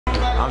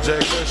I'm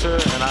Jake Fischer,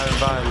 and I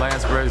invited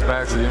Lance Briggs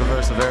back to the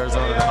University of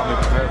Arizona to help me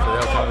prepare for the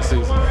upcoming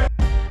season.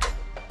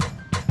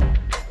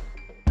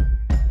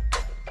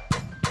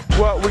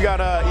 Well, we got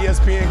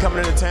ESPN coming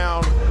into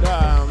town,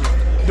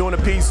 doing a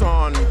piece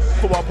on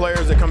football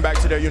players that come back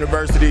to their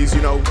universities.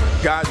 You know,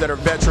 guys that are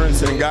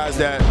veterans and guys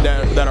that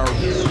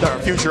are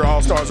future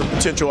all-stars or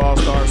potential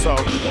all-stars. So,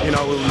 you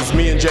know, it was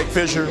me and Jake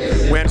Fischer.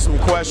 We answered some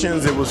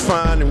questions. It was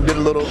fun, and we did a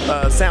little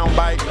sound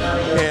bite,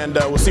 and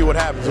we'll see what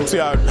happens. We'll see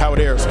how it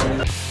airs.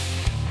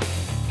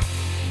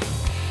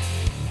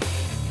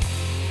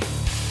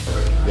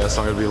 Guess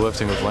I'm going to be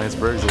lifting with Lance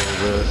Briggs a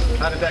little bit.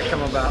 How did that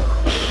come about?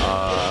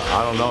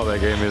 I don't know. They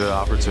gave me the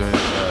opportunity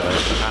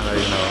to kind of,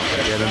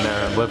 get in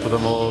there and lift with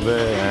him a little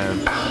bit,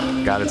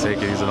 and got to take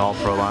it. He's an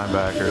all-pro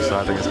linebacker, so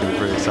I think it's going to be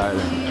pretty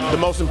exciting. The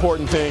most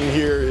important thing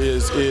here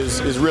is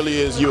really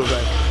U of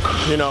A.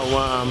 You know,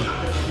 no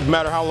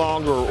matter how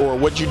long or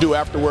what you do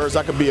afterwards,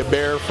 I could be a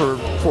Bear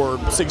for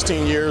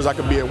 16 years. I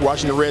could be a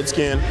Washington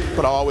Redskin,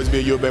 but I'll always be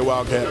a U of A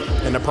Wildcat,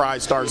 and the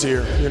pride starts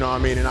here. You know what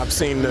I mean? And I've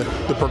seen the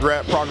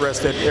progress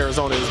that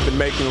Arizona has been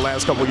making the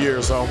last couple of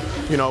years. So,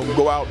 you know,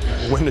 go out,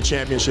 win the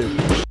championship. He's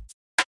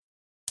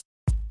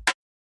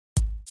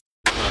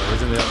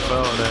in the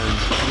NFL, and then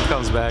he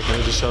comes back, and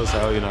it just shows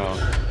how,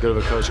 good of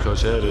a coach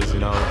Coach Ed is. We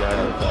got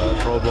a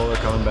Pro Bowler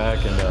coming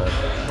back and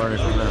learning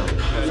from them.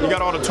 You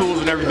got all the tools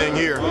and everything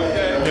here.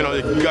 You know,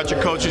 you got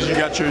your coaches, you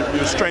got your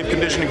strength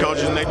conditioning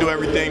coaches, and they do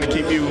everything to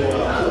keep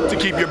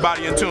your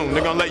body in tune.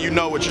 They're gonna let you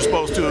know what you're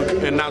supposed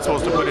to and not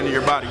supposed to put into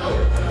your body.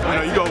 You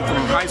know, you go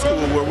from high school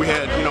where we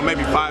had,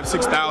 maybe 5,000 to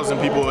 6,000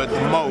 people at the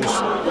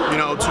most,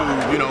 to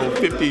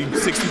 50,000 to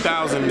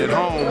 60,000 at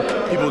home,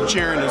 people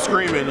cheering and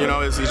screaming.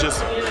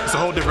 It's a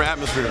whole different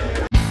atmosphere.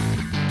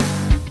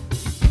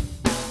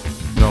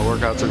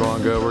 Workouts are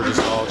going good. We're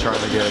just all trying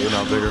to get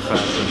bigger,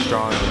 faster, and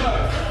stronger.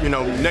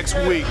 Next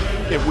week,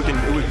 if we can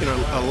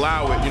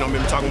allow it. I've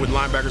been talking with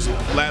linebackers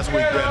last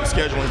week. We had a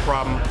scheduling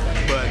problem,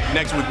 but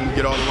next week we can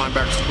get all the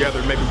linebackers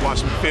together, maybe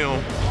watch some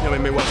film.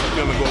 Maybe watch some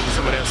film and go over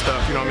some of that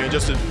stuff.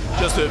 Just to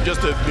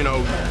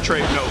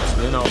trade notes.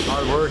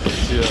 Hard work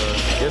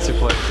gets you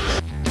places.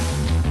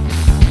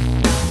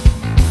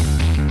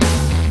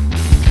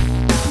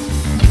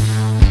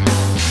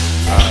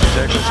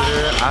 Jake Fischer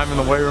here. I'm in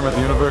the weight room at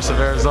the University of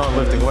Arizona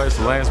lifting weights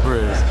with Lance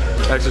Briggs.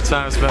 Extra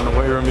time spent in the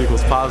weight room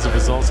equals positive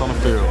results on the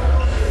field.